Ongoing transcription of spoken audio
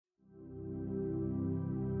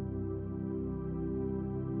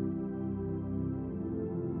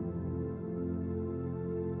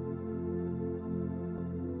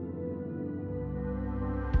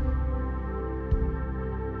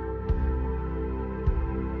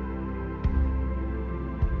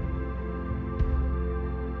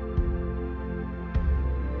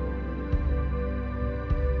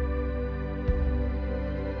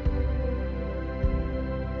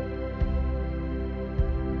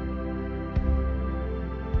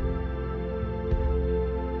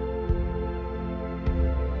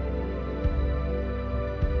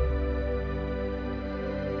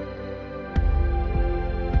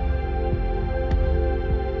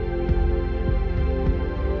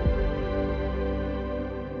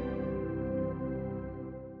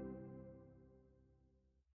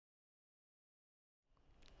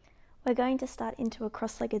We're going to start into a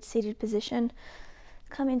cross-legged seated position.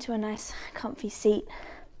 Come into a nice comfy seat,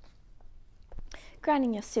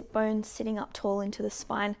 grounding your sit bones, sitting up tall into the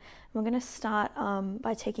spine. We're going to start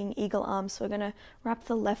by taking eagle arms. So we're going to wrap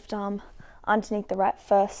the left arm underneath the right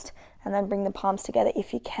first, and then bring the palms together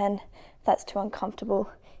if you can. If that's too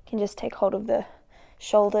uncomfortable, you can just take hold of the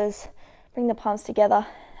shoulders, bring the palms together.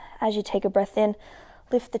 As you take a breath in,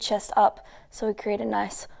 lift the chest up so we create a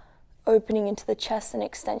nice opening into the chest and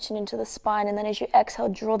extension into the spine. And then as you exhale,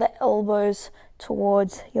 draw the elbows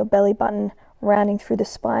towards your belly button, rounding through the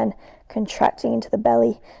spine, contracting into the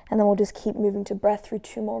belly. And then we'll just keep moving to breath through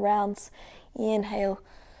 2 more rounds. Inhale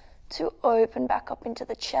to open back up into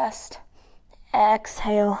the chest.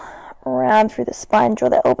 Exhale, round through the spine, draw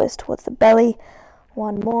the elbows towards the belly.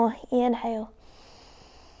 1 more. Inhale.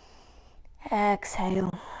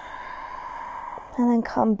 Exhale. And then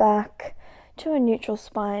come back to a neutral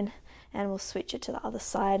spine, and we'll switch it to the other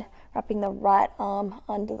side, wrapping the right arm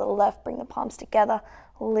under the left, bring the palms together,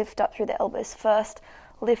 lift up through the elbows first,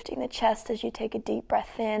 lifting the chest as you take a deep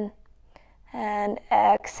breath in, and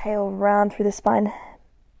exhale, round through the spine,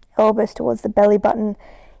 elbows towards the belly button.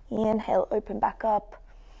 Inhale, open back up.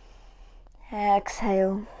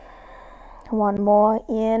 Exhale. 1 more.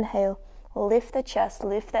 Inhale, lift the chest,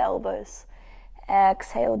 lift the elbows.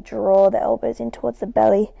 Exhale, draw the elbows in towards the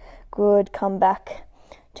belly. Good. Come back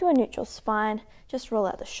to a neutral spine. Just roll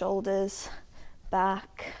out the shoulders,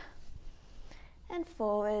 back and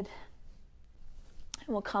forward. And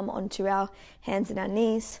we'll come onto our hands and our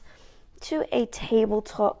knees to a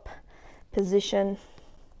tabletop position.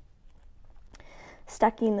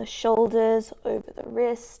 Stacking the shoulders over the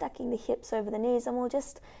wrists, stacking the hips over the knees, and we'll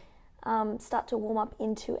just start to warm up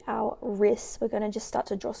into our wrists. We're going to just start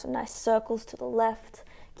to draw some nice circles to the left.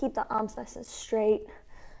 Keep the arms nice and straight,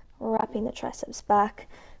 wrapping the triceps back.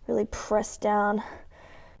 Really press down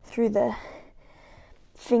through the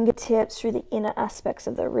fingertips, through the inner aspects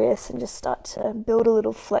of the wrists, and just start to build a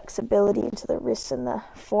little flexibility into the wrists and the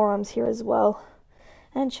forearms here as well.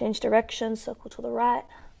 And change direction, circle to the right.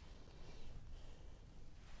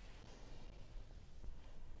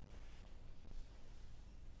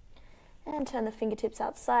 And turn the fingertips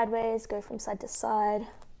out sideways, go from side to side.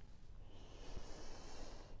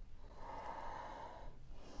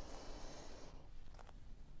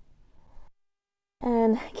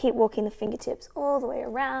 And keep walking the fingertips all the way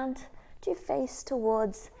around to face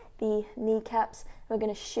towards the kneecaps. We're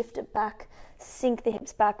going to shift it back, sink the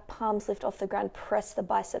hips back, palms lift off the ground, press the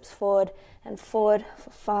biceps forward and forward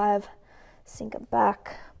for 5. Sink it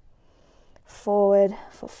back, forward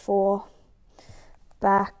for 4,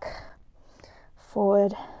 back,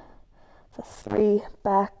 forward for 3,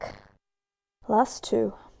 back, last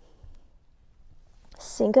 2,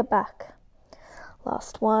 sink it back,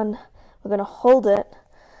 last 1, we're going to hold it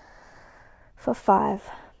for 5,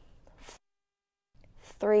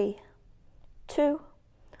 3, 2,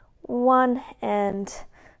 1, and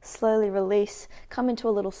slowly release. Come into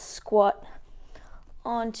a little squat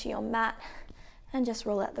onto your mat and just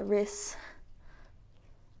roll out the wrists.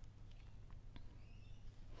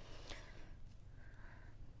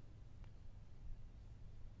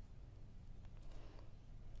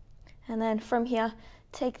 And then from here,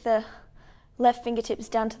 take the left fingertips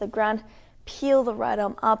down to the ground, peel the right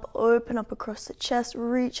arm up, open up across the chest,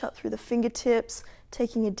 reach up through the fingertips,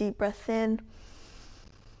 taking a deep breath in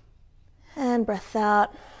and breath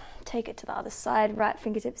out. Take it to the other side, right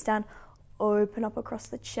fingertips down, open up across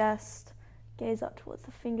the chest, gaze up towards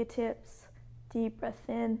the fingertips, deep breath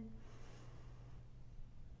in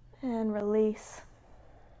and release.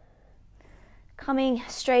 Coming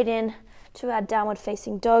straight in to our downward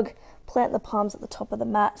facing dog. Plant the palms at the top of the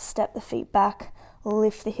mat, step the feet back,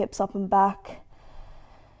 lift the hips up and back,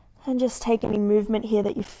 and just take any movement here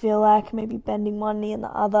that you feel like, maybe bending one knee and the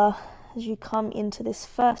other as you come into this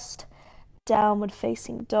first downward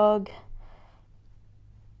facing dog.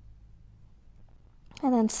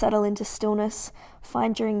 And then settle into stillness.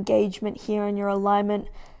 Find your engagement here and your alignment.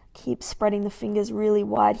 Keep spreading the fingers really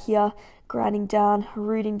wide here, grounding down,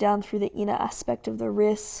 rooting down through the inner aspect of the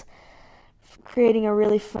wrists, creating a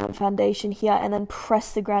really firm foundation here, and then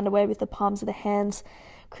press the ground away with the palms of the hands.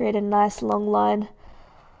 Create a nice long line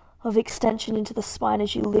of extension into the spine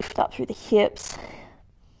as you lift up through the hips.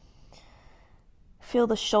 Feel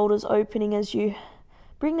the shoulders opening as you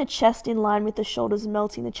bring the chest in line with the shoulders,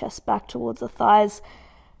 melting the chest back towards the thighs,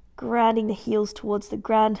 grounding the heels towards the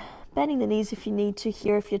ground, bending the knees if you need to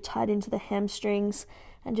here, if you're tied into the hamstrings,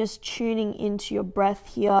 and just tuning into your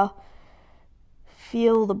breath here.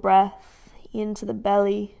 Feel the breath into the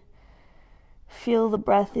belly. Feel the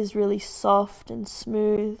breath is really soft and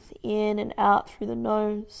smooth in and out through the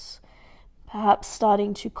nose. Perhaps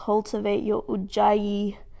starting to cultivate your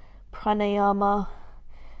Ujjayi pranayama,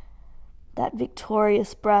 that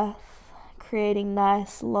victorious breath, creating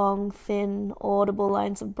nice, long, thin, audible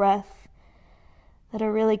lines of breath that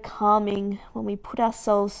are really calming when we put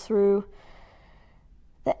ourselves through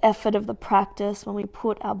the effort of the practice, when we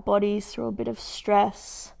put our bodies through a bit of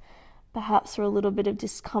stress, perhaps through a little bit of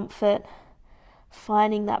discomfort,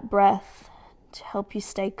 finding that breath to help you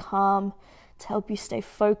stay calm, to help you stay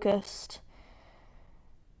focused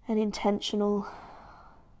and intentional.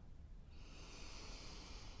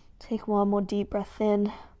 Take one more deep breath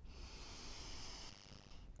in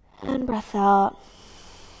and breath out.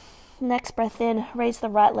 Next breath in, raise the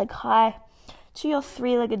right leg high to your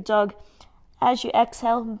three-legged dog. As you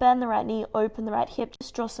exhale, bend the right knee, open the right hip.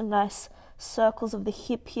 Just draw some nice circles of the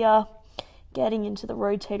hip here, getting into the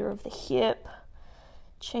rotator of the hip.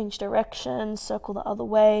 Change direction, circle the other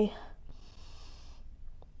way.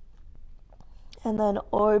 And then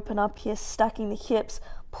open up here, stacking the hips.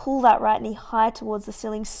 Pull that right knee high towards the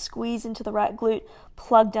ceiling, squeeze into the right glute,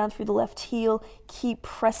 plug down through the left heel. Keep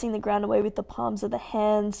pressing the ground away with the palms of the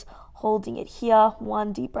hands, holding it here.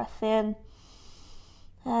 One deep breath in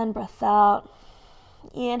and breath out.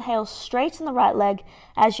 Inhale, straighten the right leg.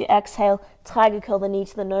 As you exhale, tiger curl the knee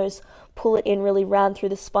to the nose. Pull it in really round through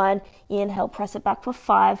the spine. Inhale, press it back for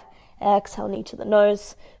 5. Exhale, knee to the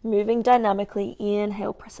nose. Moving dynamically.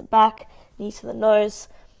 Inhale, press it back. Knee to the nose.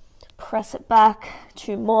 Press it back.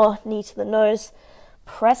 2 more. Knee to the nose.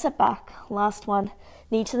 Press it back. Last one.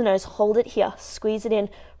 Knee to the nose. Hold it here. Squeeze it in.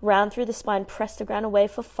 Round through the spine. Press the ground away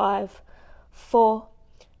for 5, 4,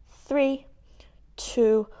 3,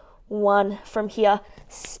 2, 1. From here,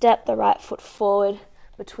 step the right foot forward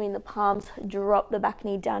between the palms. Drop the back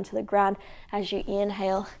knee down to the ground. As you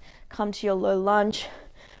inhale, come to your low lunge.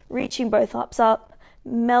 Reaching both arms up.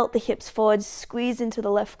 Melt the hips forward. Squeeze into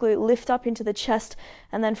the left glute. Lift up into the chest.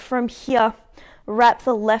 And then from here, wrap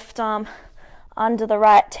the left arm under the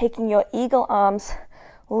right, taking your eagle arms.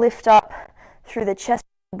 Lift up through the chest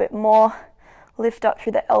a bit more. Lift up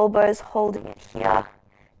through the elbows, holding it here.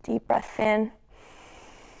 Deep breath in.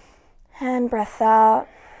 And breath out.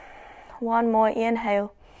 One more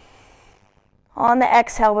inhale. On the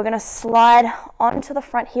exhale, we're going to slide onto the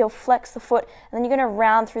front heel, flex the foot, and then you're going to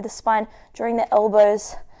round through the spine, drawing the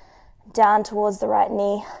elbows down towards the right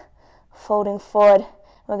knee, folding forward.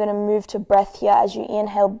 We're going to move to breath here. As you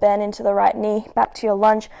inhale, bend into the right knee, back to your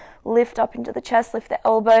lunge, lift up into the chest, lift the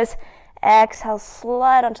elbows. Exhale,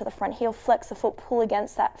 slide onto the front heel, flex the foot, pull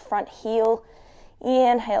against that front heel.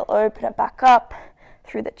 Inhale, open it back up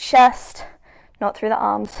through the chest, not through the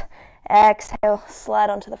arms. Exhale, slide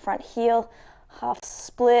onto the front heel, half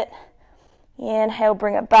split. Inhale,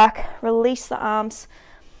 bring it back, release the arms,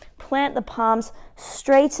 plant the palms,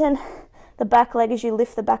 straighten the back leg as you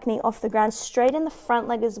lift the back knee off the ground, straighten the front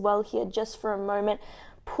leg as well here just for a moment,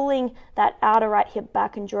 pulling that outer right hip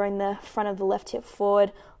back and drawing the front of the left hip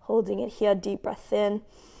forward, holding it here. Deep breath in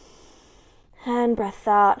and breath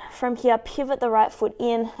out. From here, pivot the right foot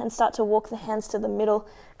in and start to walk the hands to the middle,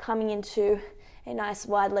 coming into a nice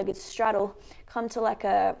wide-legged straddle. Come to like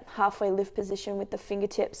a halfway lift position with the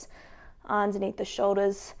fingertips underneath the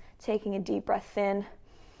shoulders, taking a deep breath in.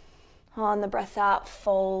 On the breath out,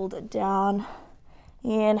 fold it down.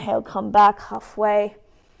 Inhale, come back halfway.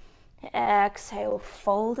 Exhale,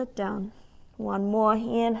 fold it down. One more,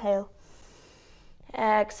 inhale.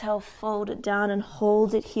 Exhale, fold it down and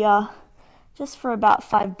hold it here just for about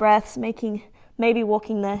 5 breaths, maybe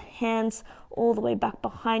walking the hands all the way back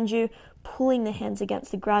behind you, pulling the hands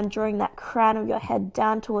against the ground, drawing that crown of your head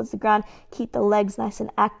down towards the ground. Keep the legs nice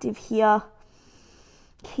and active here.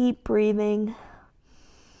 Keep breathing.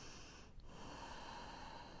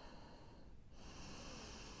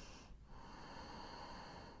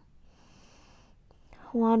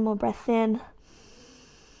 One more breath in.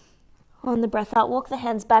 On the breath out, walk the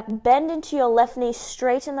hands back, bend into your left knee,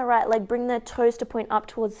 straighten the right leg, bring the toes to point up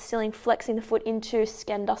towards the ceiling, flexing the foot into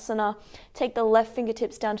Skandasana. Take the left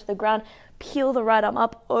fingertips down to the ground, peel the right arm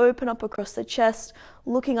up, open up across the chest,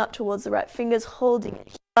 looking up towards the right fingers, holding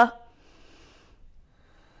it here.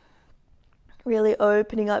 Really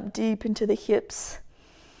opening up deep into the hips.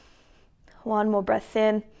 One more breath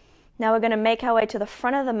in. Now we're going to make our way to the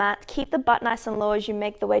front of the mat. Keep the butt nice and low as you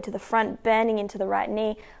make the way to the front, bending into the right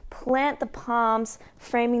knee. Plant the palms,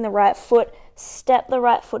 framing the right foot. Step the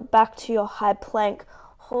right foot back to your high plank.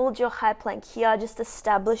 Hold your high plank here, just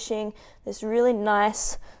establishing this really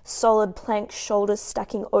nice, solid plank, shoulders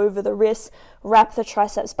stacking over the wrists. Wrap the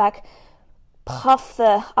triceps back. Puff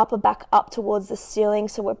the upper back up towards the ceiling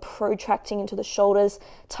so we're protracting into the shoulders.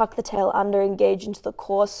 Tuck the tail under, engage into the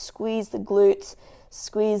core, squeeze the glutes.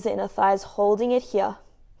 Squeeze the inner thighs, holding it here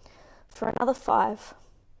for another 5,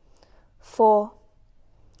 4,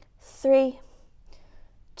 3,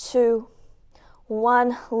 2,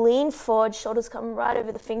 1. Lean forward, shoulders come right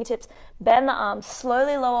over the fingertips. Bend the arms,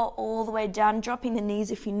 slowly lower all the way down, dropping the knees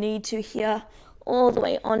if you need to here, all the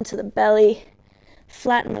way onto the belly.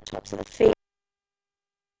 Flatten the tops of the feet.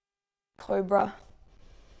 Cobra.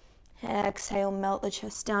 Exhale, melt the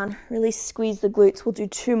chest down. Really squeeze the glutes. We'll do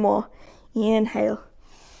 2 more. Inhale.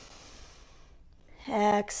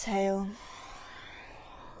 Exhale.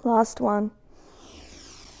 Last one.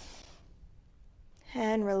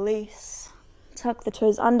 And release. Tuck the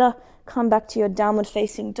toes under. Come back to your downward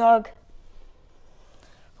facing dog.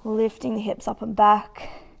 Lifting the hips up and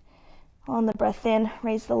back. On the breath in,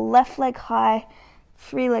 raise the left leg high.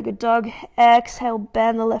 3-legged dog. Exhale,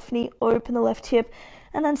 bend the left knee, open the left hip,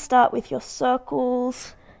 and then start with your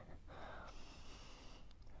circles.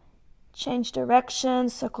 Change direction,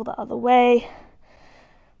 circle the other way.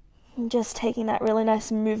 And just taking that really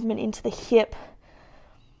nice movement into the hip.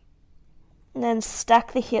 And then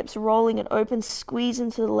stack the hips, rolling it open, squeeze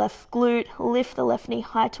into the left glute, lift the left knee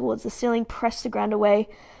high towards the ceiling, press the ground away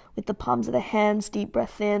with the palms of the hands, deep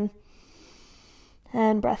breath in,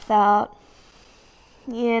 and breath out.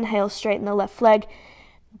 Inhale, straighten the left leg,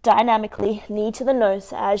 dynamically, knee to the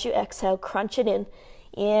nose. As you exhale, crunch it in.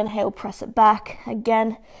 Inhale, press it back.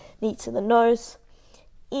 Again, knee to the nose.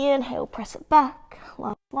 Inhale, press it back.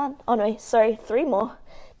 Last one. Oh no, sorry, 3 more.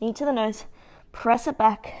 Knee to the nose, press it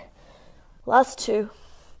back. Last 2.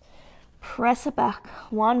 Press it back.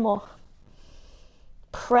 1 more.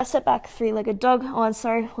 Press it back. 3-legged dog. Oh, I'm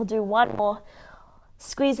sorry. We'll do 1 more.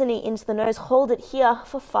 Squeeze the knee into the nose. Hold it here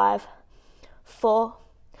for 5, 4,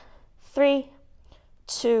 3,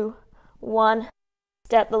 2, 1.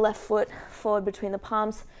 Step the left foot forward between the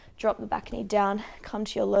palms. Drop the back knee down. Come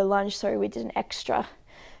to your low lunge. Sorry, we did an extra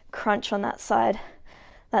crunch on that side.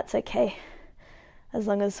 That's okay, as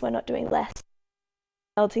long as we're not doing less.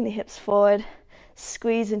 Melting the hips forward,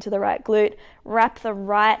 squeeze into the right glute, wrap the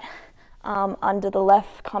right arm under the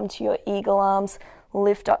left, come to your eagle arms,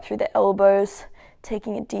 lift up through the elbows,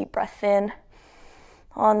 taking a deep breath in.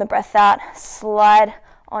 On the breath out, slide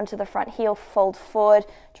onto the front heel, fold forward,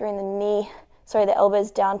 drawing the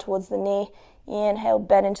elbows down towards the knee. Inhale,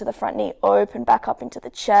 bend into the front knee, open back up into the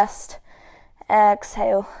chest.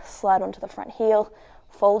 Exhale, slide onto the front heel,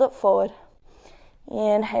 fold it forward.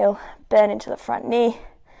 Inhale, bend into the front knee.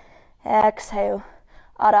 Exhale,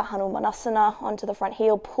 Ardha Hanumanasana onto the front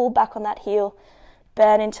heel. Pull back on that heel,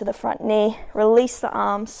 bend into the front knee. Release the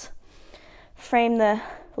arms. Frame the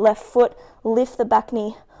left foot. Lift the back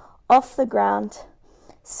knee off the ground.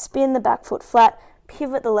 Spin the back foot flat.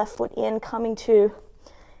 Pivot the left foot in, coming to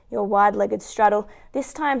your wide-legged straddle.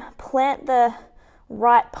 This time, plant the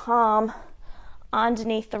right palm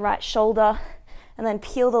underneath the right shoulder. And then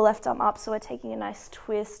peel the left arm up, so we're taking a nice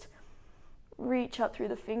twist. Reach up through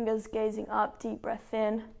the fingers, gazing up, deep breath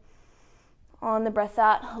in. On the breath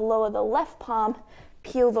out, lower the left palm,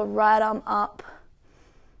 peel the right arm up.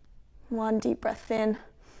 1 deep breath in.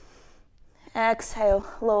 Exhale,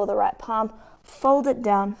 lower the right palm, fold it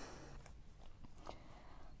down.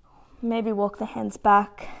 Maybe walk the hands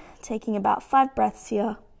back, taking about 5 breaths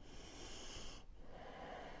here.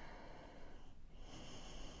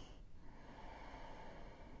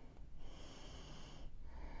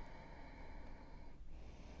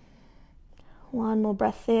 One more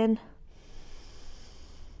breath in,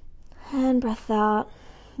 and breath out.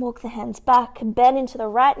 Walk the hands back, bend into the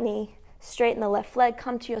right knee, straighten the left leg,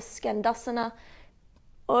 come to your Skandasana,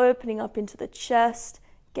 opening up into the chest,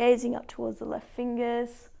 gazing up towards the left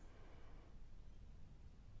fingers.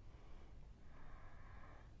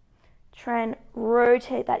 Try and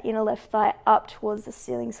rotate that inner left thigh up towards the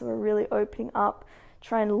ceiling, so we're really opening up.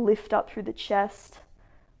 Try and lift up through the chest.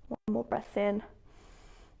 One more breath in.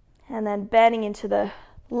 And then bending into the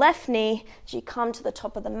left knee as you come to the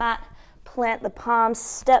top of the mat. Plant the palms,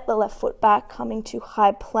 step the left foot back, coming to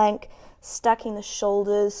high plank, stacking the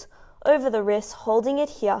shoulders over the wrists, holding it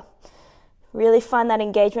here. Really find that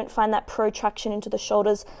engagement, find that protraction into the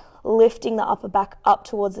shoulders, lifting the upper back up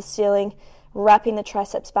towards the ceiling, wrapping the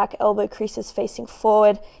triceps back, elbow creases facing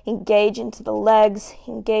forward, engage into the legs,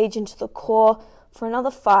 engage into the core for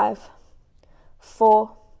another 5,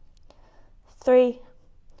 4, 3,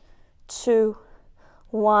 2,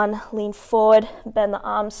 1. Lean forward, bend the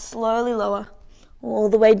arms, slowly lower all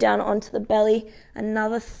the way down onto the belly.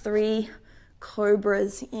 Another 3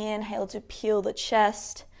 cobras. Inhale to peel the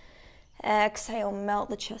chest. Exhale, melt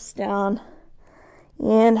the chest down.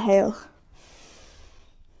 Inhale.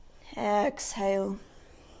 Exhale.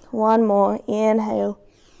 1 more. Inhale.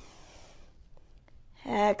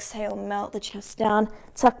 Exhale, melt the chest down,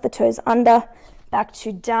 tuck the toes under, back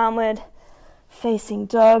to downward facing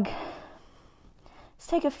dog. Let's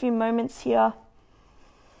take a few moments here.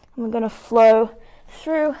 And we're going to flow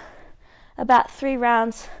through about 3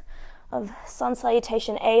 rounds of Sun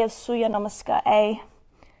Salutation A, of Surya Namaskar A.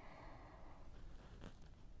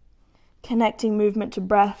 Connecting movement to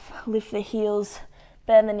breath. Lift the heels,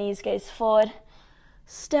 bend the knees, gaze forward.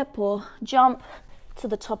 Step or jump to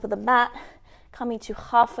the top of the mat. Coming to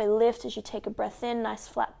halfway lift as you take a breath in, nice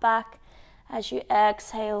flat back. As you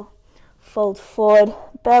exhale, fold forward,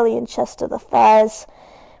 belly and chest to the thighs.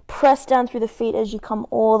 Press down through the feet as you come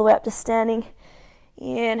all the way up to standing.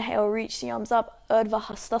 Inhale, reach the arms up, Urdhva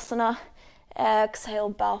Hastasana. Exhale,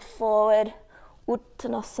 bow forward,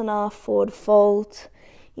 Uttanasana, forward fold.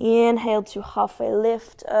 Inhale to halfway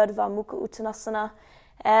lift, Urdhva Mukha Uttanasana.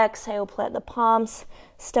 Exhale, plant the palms,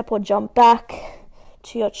 step or jump back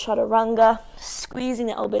to your chaturanga, squeezing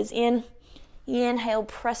the elbows in. Inhale,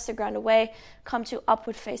 press the ground away, come to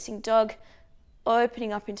upward facing dog,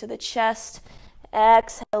 opening up into the chest.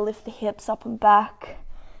 Exhale, lift the hips up and back,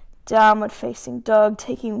 downward facing dog,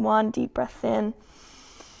 taking 1 deep breath in,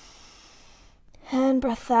 and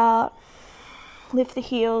breath out. Lift the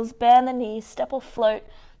heels, bend the knees, step or float,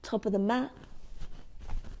 top of the mat.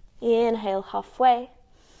 Inhale, halfway.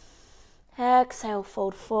 Exhale,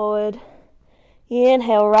 fold forward.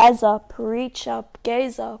 Inhale, rise up, reach up,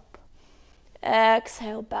 gaze up.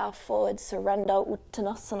 Exhale, bow forward, surrender,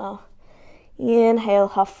 Uttanasana. Inhale,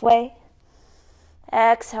 halfway.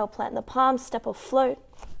 Exhale, plant the palms, step or float.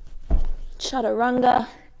 Chaturanga.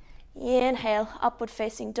 Inhale, upward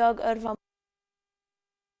facing dog, Urdhva.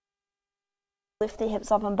 Lift the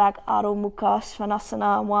hips up and back, Adho Mukha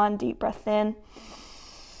Svanasana. 1 deep breath in.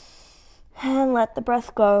 And let the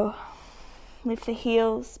breath go. Lift the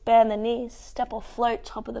heels, bend the knees, step or float,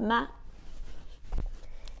 top of the mat.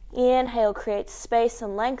 Inhale, create space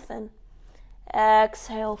and lengthen.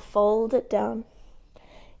 Exhale, fold it down.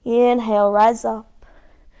 Inhale, rise up.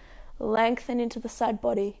 Lengthen into the side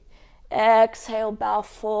body. Exhale, bow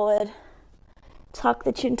forward. Tuck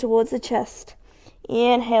the chin towards the chest.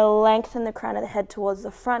 Inhale, lengthen the crown of the head towards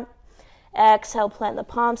the front. Exhale, plant the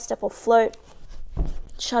palms, step or float.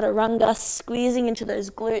 Chaturanga, squeezing into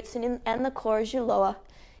those glutes and the core as you lower.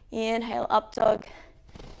 Inhale, up dog.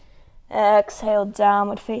 Exhale,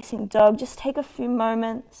 downward facing dog. Just take a few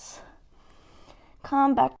moments.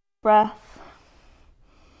 Come back to breath.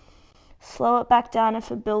 Slow it back down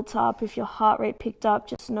if it built up. If your heart rate picked up,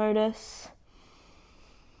 just notice.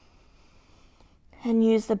 And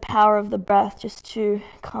use the power of the breath just to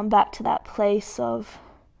come back to that place of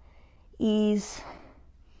ease.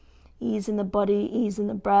 Ease in the body, ease in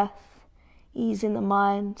the breath, ease in the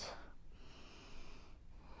mind.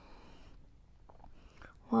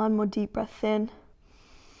 1 more deep breath in.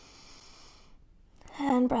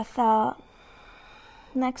 And breath out.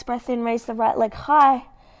 Next breath in, raise the right leg high.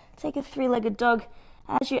 Take a 3-legged dog.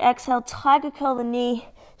 As you exhale, tiger curl the knee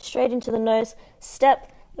straight into the nose.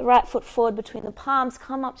 Step the right foot forward between the palms.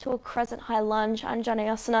 Come up to a crescent high lunge,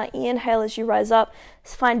 Anjaneyasana. Inhale as you rise up.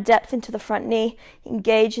 Find depth into the front knee.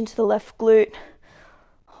 Engage into the left glute.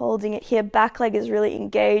 Holding it here. Back leg is really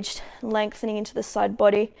engaged. Lengthening into the side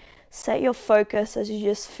body. Set your focus as you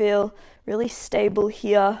just feel really stable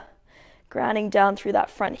here. Grounding down through that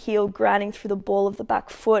front heel. Grounding through the ball of the back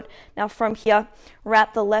foot. Now from here,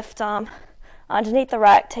 wrap the left arm underneath the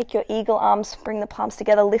right. Take your eagle arms, bring the palms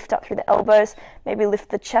together, lift up through the elbows, maybe lift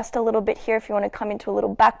the chest a little bit here if you want to come into a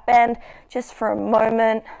little back bend just for a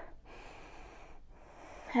moment.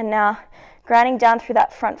 And now, grounding down through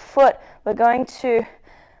that front foot, we're going to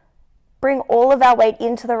bring all of our weight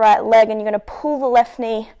into the right leg, and you're going to pull the left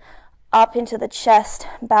knee up into the chest,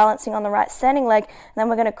 balancing on the right standing leg, and then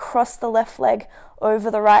we're going to cross the left leg over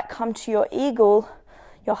the right, come to your eagle,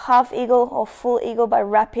 your half eagle or full eagle by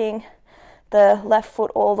wrapping the left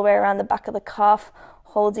foot all the way around the back of the calf,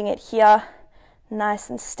 holding it here, nice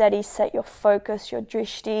and steady. Set your focus, your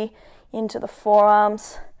drishti, into the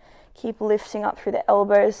forearms. Keep lifting up through the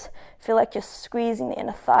elbows. Feel like you're squeezing the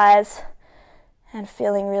inner thighs and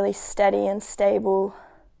feeling really steady and stable,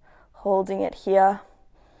 holding it here.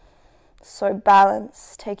 So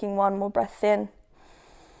balance, taking 1 more breath in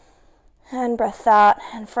and breath out.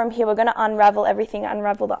 And from here, we're going to unravel everything,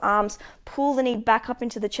 unravel the arms, pull the knee back up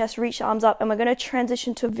into the chest, reach the arms up, and we're going to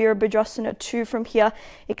transition to Virabhadrasana 2 from here.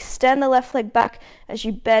 Extend the left leg back as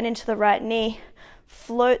you bend into the right knee.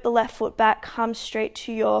 Float the left foot back, come straight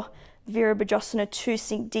to your Virabhadrasana 2,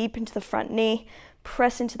 sink deep into the front knee,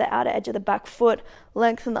 press into the outer edge of the back foot,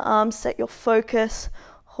 lengthen the arms, set your focus,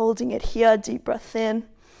 holding it here, deep breath in,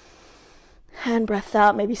 And breath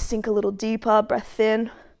out, maybe sink a little deeper. Breath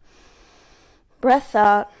in, breath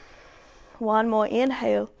out. One more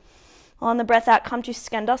inhale. On the breath out, come to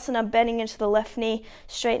Skandasana, bending into the left knee,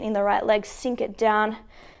 straightening the right leg, sink it down.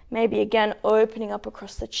 Maybe again, opening up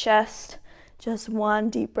across the chest. Just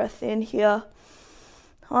one deep breath in here.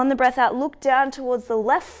 On the breath out, look down towards the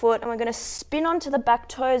left foot, and we're going to spin onto the back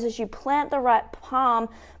toes as you plant the right palm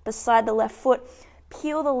beside the left foot.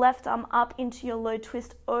 Peel the left arm up into your low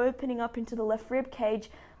twist, opening up into the left rib cage.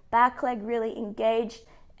 Back leg really engaged.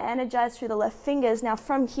 Energize through the left fingers. Now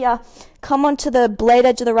from here, come onto the blade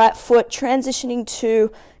edge of the right foot, transitioning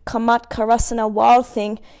to Kamatkarasana, wild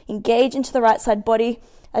thing. Engage into the right side body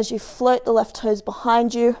as you float the left toes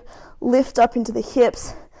behind you. Lift up into the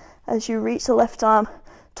hips as you reach the left arm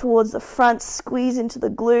towards the front. Squeeze into the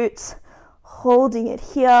glutes, holding it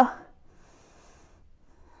here.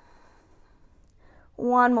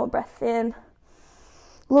 One more breath in.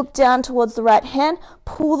 Look down towards the right hand.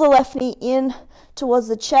 Pull the left knee in towards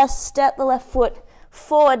the chest. Step the left foot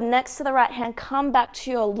forward next to the right hand. Come back to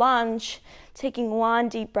your lunge. Taking one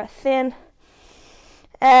deep breath in.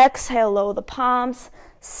 Exhale, lower the palms.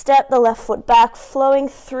 Step the left foot back, flowing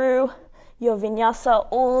through your vinyasa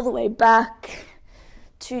all the way back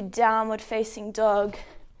to downward facing dog.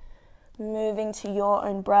 Moving to your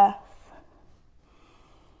own breath.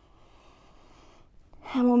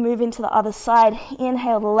 And we'll move into the other side.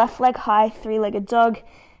 Inhale the left leg high, three-legged dog.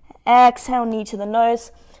 Exhale, knee to the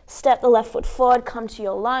nose. Step the left foot forward, come to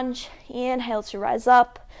your lunge. Inhale to rise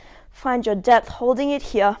up. Find your depth, holding it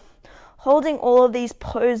here. Holding all of these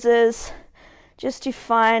poses just to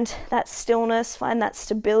find that stillness, find that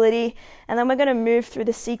stability. And then we're going to move through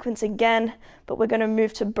the sequence again, but we're going to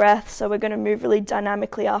move to breath. So we're going to move really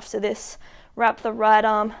dynamically after this. Wrap the right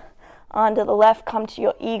arm under the left, come to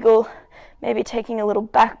your eagle. Maybe taking a little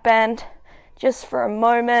back bend just for a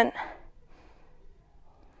moment.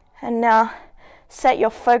 And now set your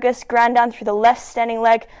focus, ground down through the left standing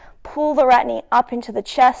leg, pull the right knee up into the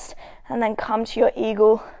chest, and then come to your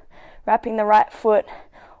eagle, wrapping the right foot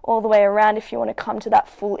all the way around. If you want to come to that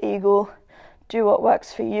full eagle, do what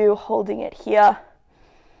works for you, holding it here.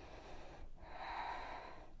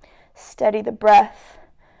 Steady the breath,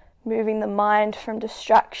 moving the mind from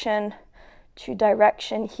distraction to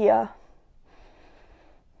direction here.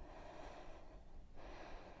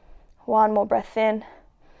 One more breath in.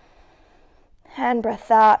 And breath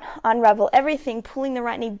out. Unravel everything, pulling the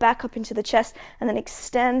right knee back up into the chest, and then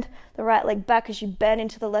extend the right leg back as you bend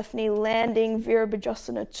into the left knee, landing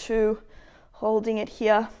Virabhadrasana 2, holding it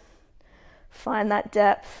here. Find that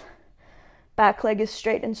depth. Back leg is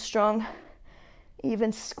straight and strong.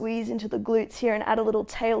 Even squeeze into the glutes here and add a little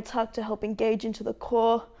tail tuck to help engage into the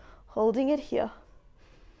core, holding it here.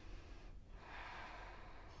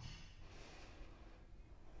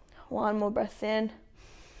 One more breath in.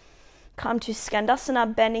 Come to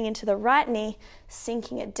Skandasana, bending into the right knee,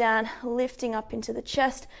 sinking it down, lifting up into the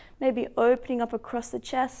chest, maybe opening up across the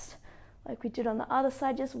chest like we did on the other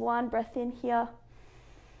side. Just one breath in here.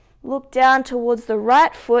 Look down towards the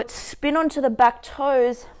right foot, spin onto the back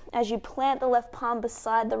toes as you plant the left palm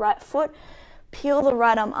beside the right foot. Peel the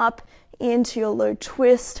right arm up into your low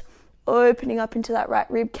twist, opening up into that right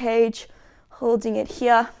rib cage, holding it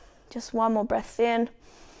here. Just one more breath in.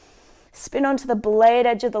 Spin onto the blade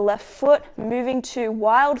edge of the left foot, moving to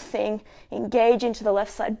wild thing, engage into the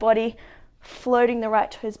left side body, floating the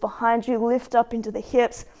right toes behind you, lift up into the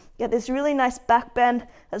hips, get this really nice back bend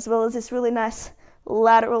as well as this really nice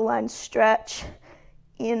lateral line stretch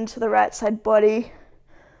into the right side body.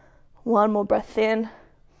 One more breath in.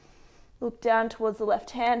 Look down towards the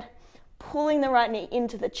left hand, pulling the right knee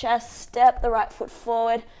into the chest, step the right foot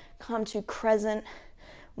forward, come to crescent.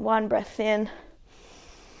 One breath in.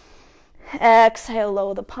 Exhale,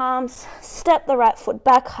 lower the palms, step the right foot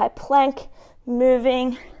back, high plank,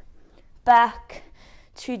 moving back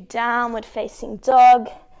to downward facing dog,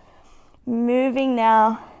 moving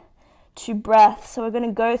now to breath. So we're going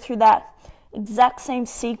to go through that exact same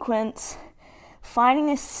sequence, finding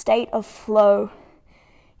this state of flow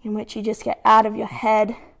in which you just get out of your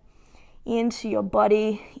head, into your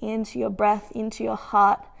body, into your breath, into your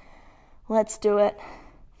heart. Let's do it.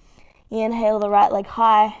 Inhale the right leg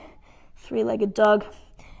high, three-legged dog.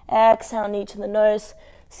 Exhale, knee to the nose.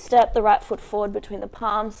 Step the right foot forward between the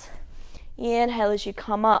palms. Inhale as you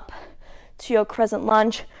come up to your crescent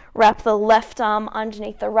lunge. Wrap the left arm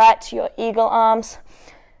underneath the right to your eagle arms.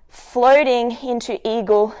 Floating into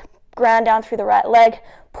eagle, ground down through the right leg.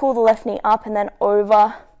 Pull the left knee up and then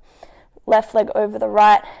over. Left leg over the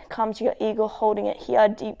right. Come to your eagle, holding it here.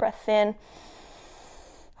 Deep breath in.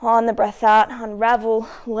 On the breath out, unravel,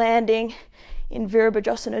 landing in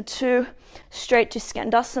Virabhadrasana 2, straight to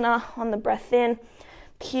Skandasana on the breath in,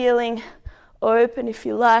 peeling open if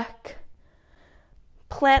you like.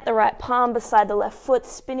 Plant the right palm beside the left foot,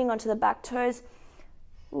 spinning onto the back toes.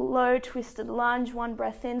 Low twisted lunge, one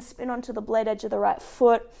breath in, spin onto the blade edge of the right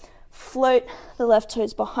foot, float the left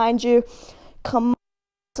toes behind you. Come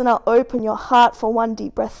on, now open your heart for one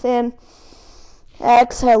deep breath in.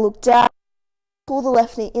 Exhale, look down. Pull the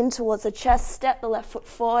left knee in towards the chest, step the left foot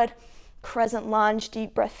forward, crescent lunge,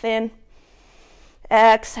 deep breath in.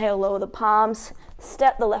 Exhale, lower the palms,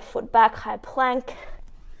 step the left foot back, high plank,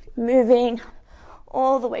 moving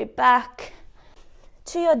all the way back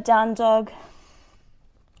to your down dog.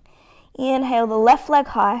 Inhale the left leg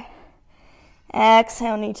high,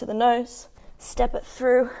 exhale knee to the nose, step it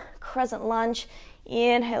through, crescent lunge.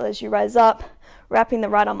 Inhale as you rise up, wrapping the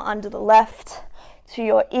right arm under the left to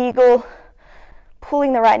your eagle,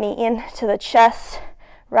 pulling the right knee in to the chest,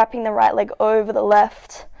 wrapping the right leg over the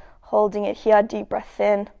left, holding it here, deep breath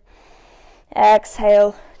in.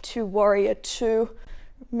 Exhale to warrior 2,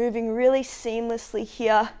 moving really seamlessly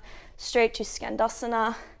here, straight to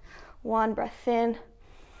Skandasana. One breath in.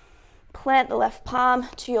 Plant the left palm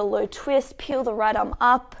to your low twist, peel the right arm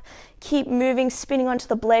up, keep moving, spinning onto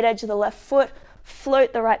the blade edge of the left foot,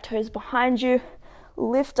 float the right toes behind you,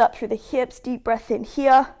 lift up through the hips, deep breath in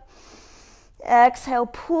here. Exhale,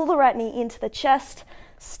 pull the right knee into the chest,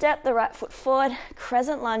 step the right foot forward,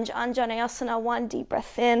 crescent lunge, Anjaneyasana, one deep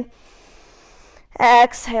breath in.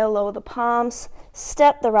 Exhale, lower the palms,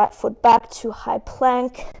 step the right foot back to high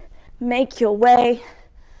plank, make your way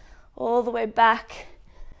all the way back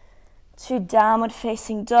to downward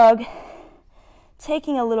facing dog.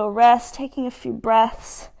 Taking a little rest, taking a few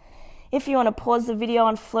breaths. If you want to pause the video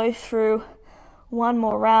and flow through one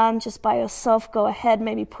more round just by yourself, go ahead,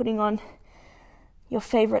 maybe putting on your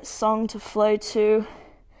favorite song to flow to,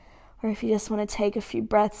 or if you just want to take a few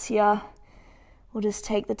breaths here, we'll just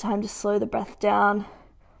take the time to slow the breath down.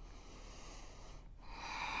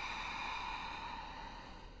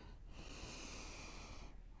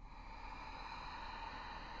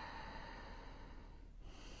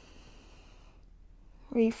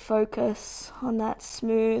 Refocus on that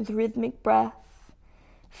smooth, rhythmic breath.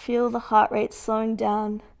 Feel the heart rate slowing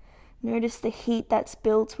down. Notice the heat that's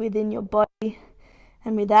built within your body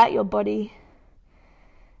and without your body.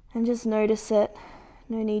 And just notice it.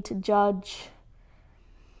 No need to judge.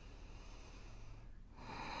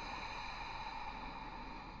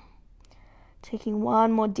 Taking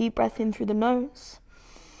one more deep breath in through the nose.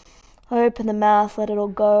 Open the mouth, let it all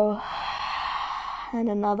go. And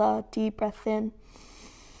another deep breath in.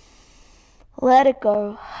 Let it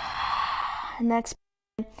go. Next,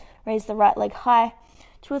 raise the right leg high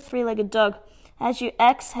to a three-legged dog. As you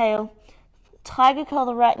exhale, tiger curl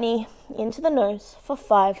the right knee into the nose for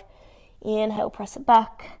 5. Inhale, press it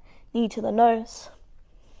back. Knee to the nose.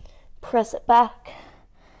 Press it back.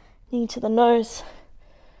 Knee to the nose.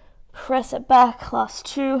 Press it back. Last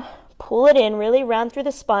 2. Pull it in, really round through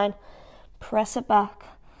the spine. Press it back.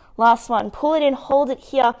 Last one. Pull it in, hold it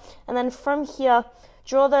here, and then from here,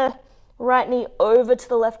 draw the right knee over to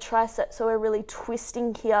the left tricep, so we're really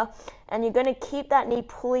twisting here, and you're going to keep that knee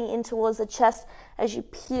pulling in towards the chest as you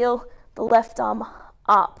peel the left arm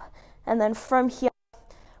up, and then from here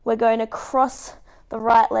we're going to cross the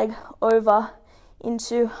right leg over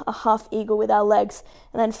into a half eagle with our legs,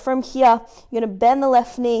 and then from here you're going to bend the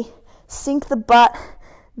left knee, sink the butt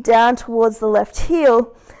down towards the left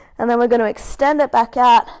heel, and then we're going to extend it back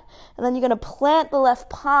out, and then you're going to plant the left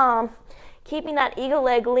palm, keeping that eagle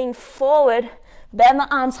leg, lean forward, bend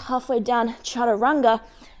the arms halfway down, chaturanga,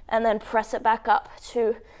 and then press it back up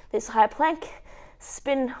to this high plank.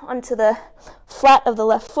 Spin onto the flat of the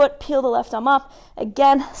left foot, peel the left arm up.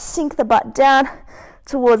 Again, sink the butt down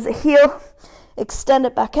towards the heel, extend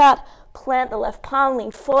it back out, plant the left palm,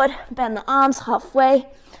 lean forward, bend the arms halfway,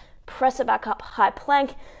 press it back up, high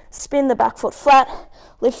plank, spin the back foot flat,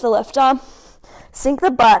 lift the left arm, sink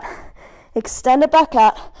the butt, extend it back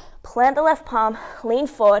out, plant the left palm, lean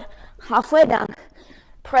forward, halfway down,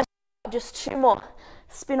 press up, just 2 more.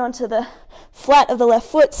 Spin onto the flat of the left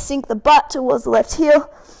foot, sink the butt towards the left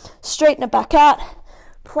heel, straighten it back out,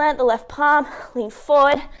 plant the left palm, lean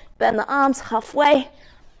forward, bend the arms halfway,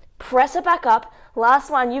 press it back up.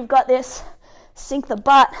 Last one, you've got this. Sink the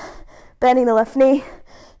butt, bending the left knee,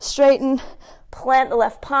 straighten, plant the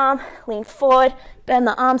left palm, lean forward, bend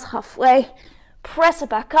the arms halfway, press it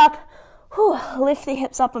back up. Lift the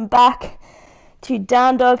hips up and back to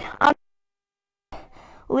down dog.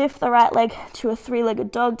 Lift the right leg to a 3-legged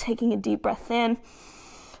dog, taking a deep breath in.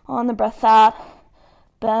 On the breath out,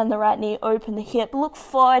 bend the right knee, open the hip, look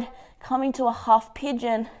forward, coming to a half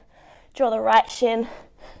pigeon. Draw the right shin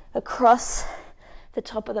across the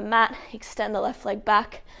top of the mat, extend the left leg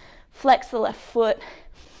back, flex the left foot,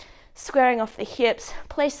 squaring off the hips,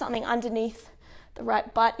 place something underneath the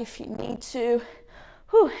right butt if you need to.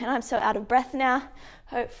 Whew, and I'm so out of breath now.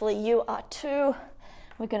 Hopefully you are too.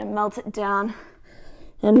 We're going to melt it down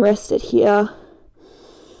and rest it here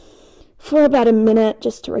for about a minute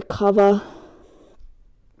just to recover.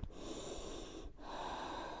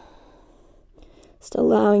 Just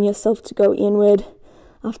allowing yourself to go inward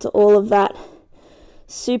after all of that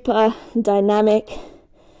super dynamic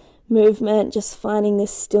movement, just finding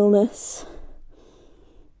this stillness.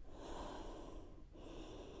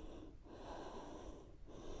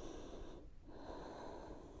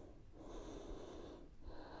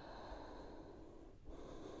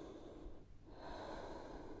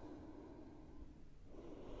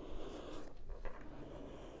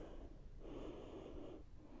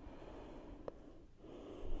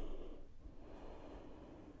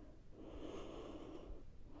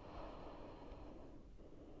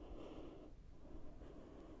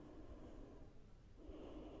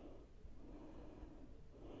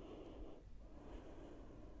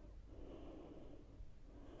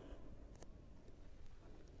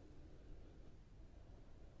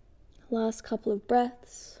 Last couple of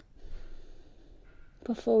breaths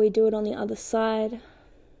before we do it on the other side.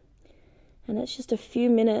 And it's just a few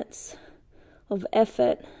minutes of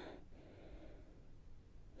effort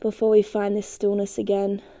before we find this stillness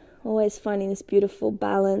again. Always finding this beautiful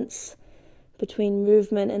balance between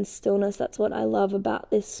movement and stillness. That's what I love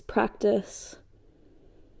about this practice.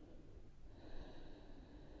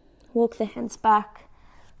 Walk the hands back,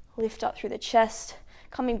 lift up through the chest,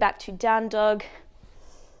 coming back to down dog.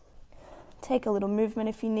 Take a little movement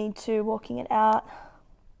if you need to, walking it out.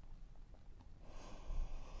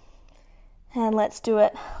 And let's do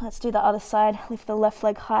it. Let's do the other side. Lift the left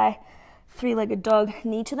leg high, three-legged dog,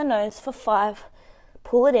 knee to the nose for 5.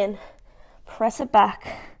 Pull it in, press it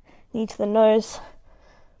back, knee to the nose,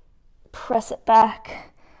 press it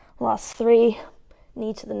back. Last 3,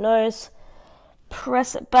 knee to the nose,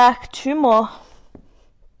 press it back. 2 more.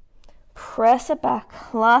 Press it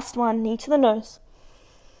back. Last 1, knee to the nose.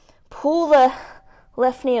 Pull the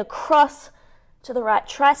left knee across to the right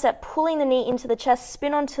tricep, pulling the knee into the chest,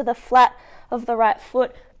 spin onto the flat of the right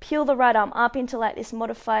foot, peel the right arm up into like this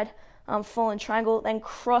modified fallen triangle, then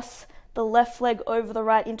cross the left leg over the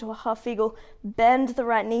right into a half eagle, bend the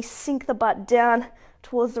right knee, sink the butt down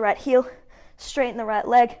towards the right heel, straighten the right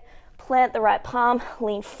leg, plant the right palm,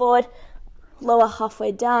 lean forward, lower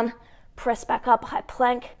halfway down, press back up, high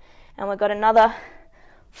plank, and we've got another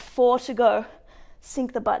 4 to go.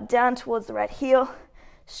 Sink the butt down towards the right heel,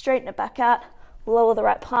 straighten it back out, lower the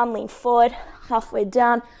right palm, lean forward, halfway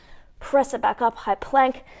down, press it back up, high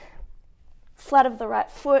plank, flat of the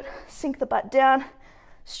right foot, sink the butt down,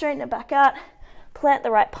 straighten it back out, plant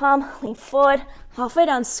the right palm, lean forward, halfway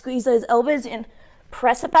down, squeeze those elbows in,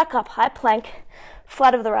 press it back up, high plank,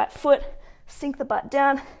 flat of the right foot, sink the butt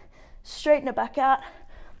down, straighten it back out,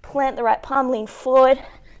 plant the right palm, lean forward,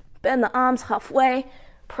 bend the arms halfway,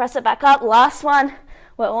 press it back up. Last one.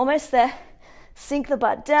 We're almost there. Sink the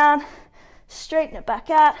butt down, straighten it back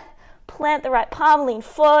out, plant the right palm, lean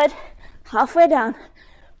forward, halfway down,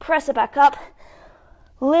 press it back up,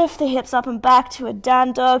 lift the hips up and back to a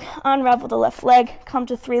down dog, unravel the left leg, come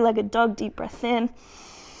to three-legged dog, deep breath in,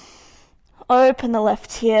 open the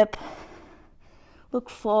left hip, look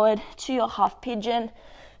forward to your half pigeon,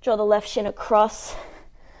 draw the left shin across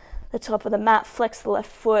the top of the mat, flex the left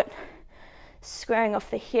foot, squaring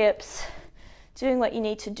off the hips, doing what you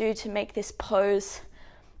need to do to make this pose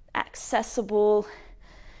accessible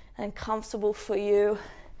and comfortable for you,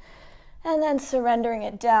 and then surrendering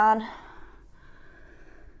it down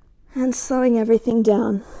and slowing everything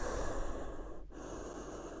down.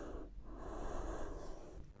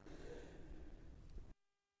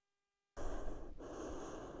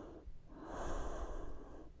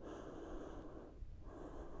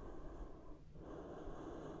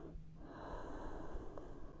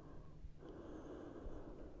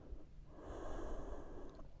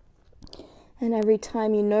 And every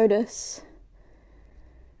time you notice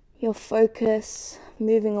your focus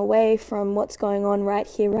moving away from what's going on right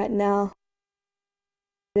here, right now,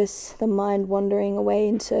 notice the mind wandering away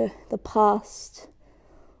into the past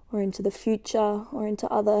or into the future or into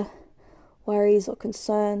other worries or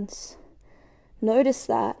concerns. Notice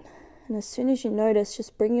that, and as soon as you notice,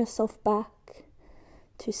 just bring yourself back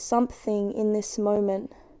to something in this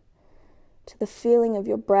moment, to the feeling of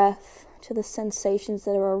your breath, to the sensations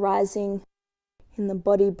that are arising in the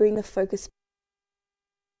body. Bring the focus.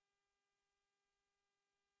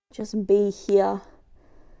 Just be here.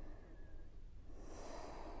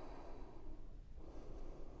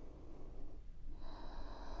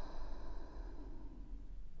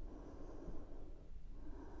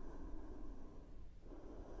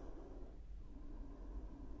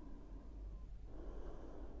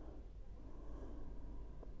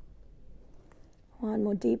 One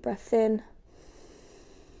more deep breath in.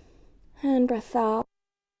 And breath out.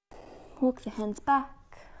 Walk the hands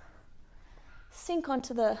back. Sink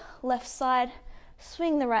onto the left side.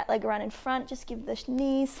 Swing the right leg around in front. Just give the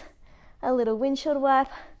knees a little windshield wipe.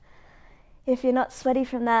 If you're not sweaty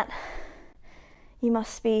from that, you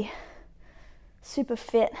must be super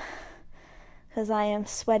fit, because I am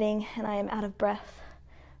sweating and I am out of breath.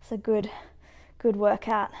 It's a good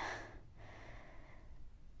workout.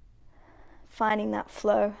 Finding that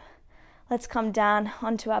flow. Let's come down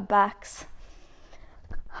onto our backs.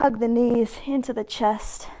 Hug the knees into the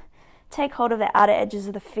chest. Take hold of the outer edges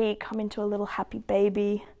of the feet. Come into a little happy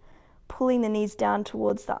baby. Pulling the knees down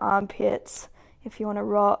towards the armpits. If you want to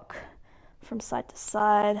rock from side to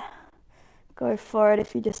side, go for it.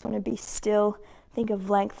 If you just want to be still, think of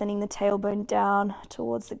lengthening the tailbone down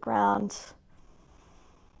towards the ground.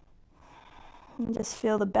 And just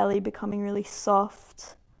feel the belly becoming really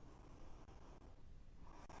soft.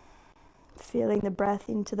 Feeling the breath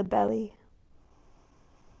into the belly.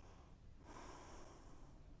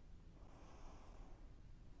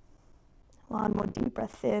 One more deep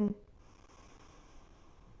breath in.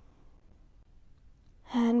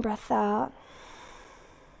 And breath out.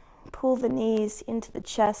 Pull the knees into the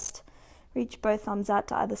chest. Reach both arms out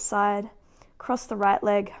to either side. Cross the right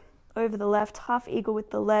leg over the left. Half eagle with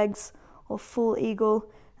the legs or full eagle.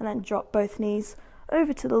 And then drop both knees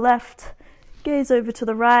over to the left. Gaze over to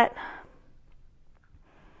the right.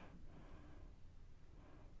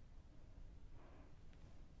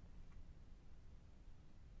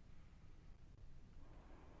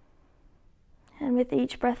 And with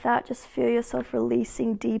each breath out, just feel yourself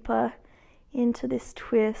releasing deeper into this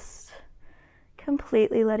twist,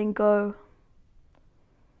 completely letting go.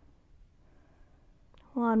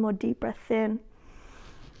 One more deep breath in.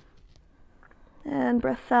 And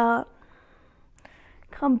breath out.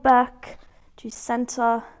 Come back to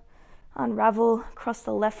center. Unravel, cross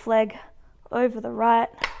the left leg over the right.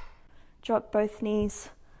 Drop both knees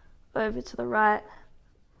over to the right.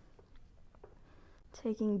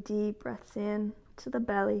 Taking deep breaths in to the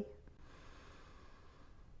belly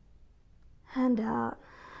and out,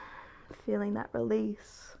 feeling that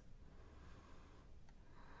release.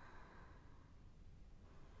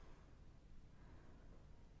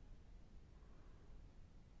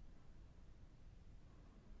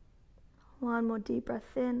 One more deep breath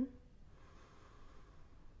in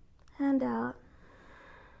and out.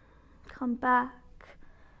 Come back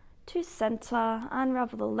to center,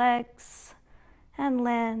 unravel the legs, and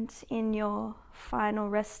land in your final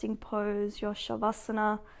resting pose, your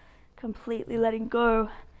Shavasana, completely letting go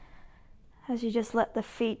as you just let the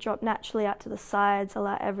feet drop naturally out to the sides.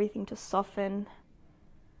 Allow everything to soften,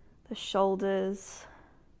 the shoulders,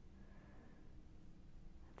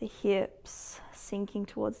 the hips sinking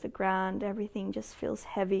towards the ground. Everything just feels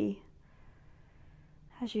heavy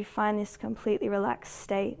as you find this completely relaxed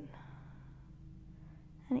state.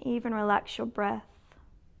 And even relax your breath.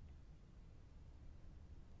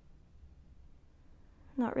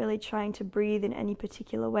 Not really trying to breathe in any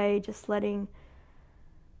particular way, just letting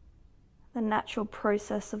the natural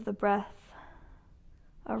process of the breath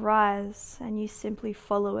arise, and you simply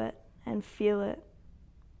follow it and feel it.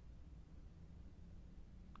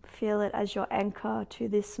 Feel it as your anchor to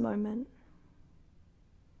this moment.